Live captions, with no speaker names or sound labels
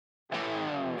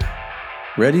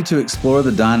Ready to explore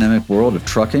the dynamic world of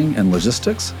trucking and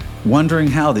logistics? Wondering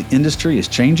how the industry is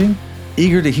changing?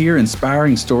 Eager to hear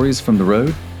inspiring stories from the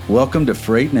road? Welcome to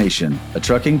Freight Nation, a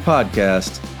trucking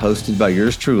podcast hosted by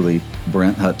yours truly,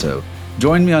 Brent Hutto.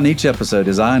 Join me on each episode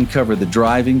as I uncover the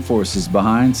driving forces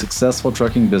behind successful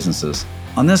trucking businesses.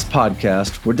 On this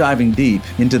podcast, we're diving deep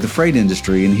into the freight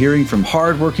industry and hearing from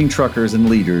hardworking truckers and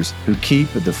leaders who keep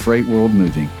the freight world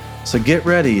moving. So get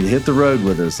ready to hit the road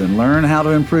with us and learn how to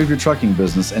improve your trucking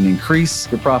business and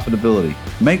increase your profitability.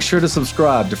 Make sure to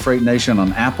subscribe to Freight Nation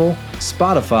on Apple,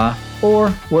 Spotify,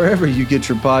 or wherever you get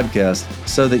your podcasts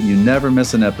so that you never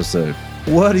miss an episode.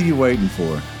 What are you waiting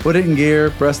for? Put it in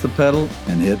gear, press the pedal,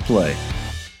 and hit play.